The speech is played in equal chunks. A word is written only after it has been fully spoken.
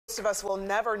Most of us will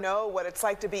never know what it's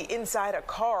like to be inside a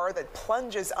car that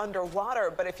plunges underwater,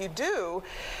 but if you do,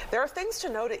 there are things to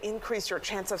know to increase your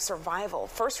chance of survival.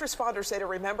 First responders say to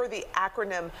remember the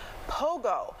acronym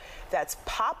POGO. That's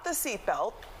pop the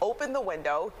seatbelt, open the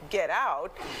window, get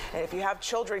out, and if you have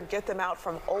children, get them out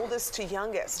from oldest to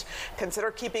youngest.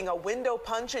 Consider keeping a window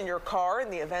punch in your car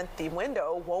in the event the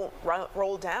window won't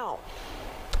roll down.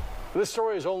 This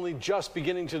story is only just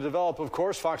beginning to develop, of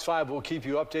course. Fox 5 will keep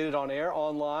you updated on air,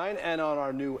 online, and on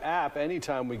our new app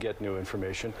anytime we get new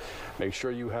information. Make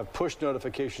sure you have push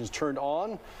notifications turned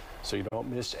on so you don't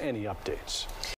miss any updates.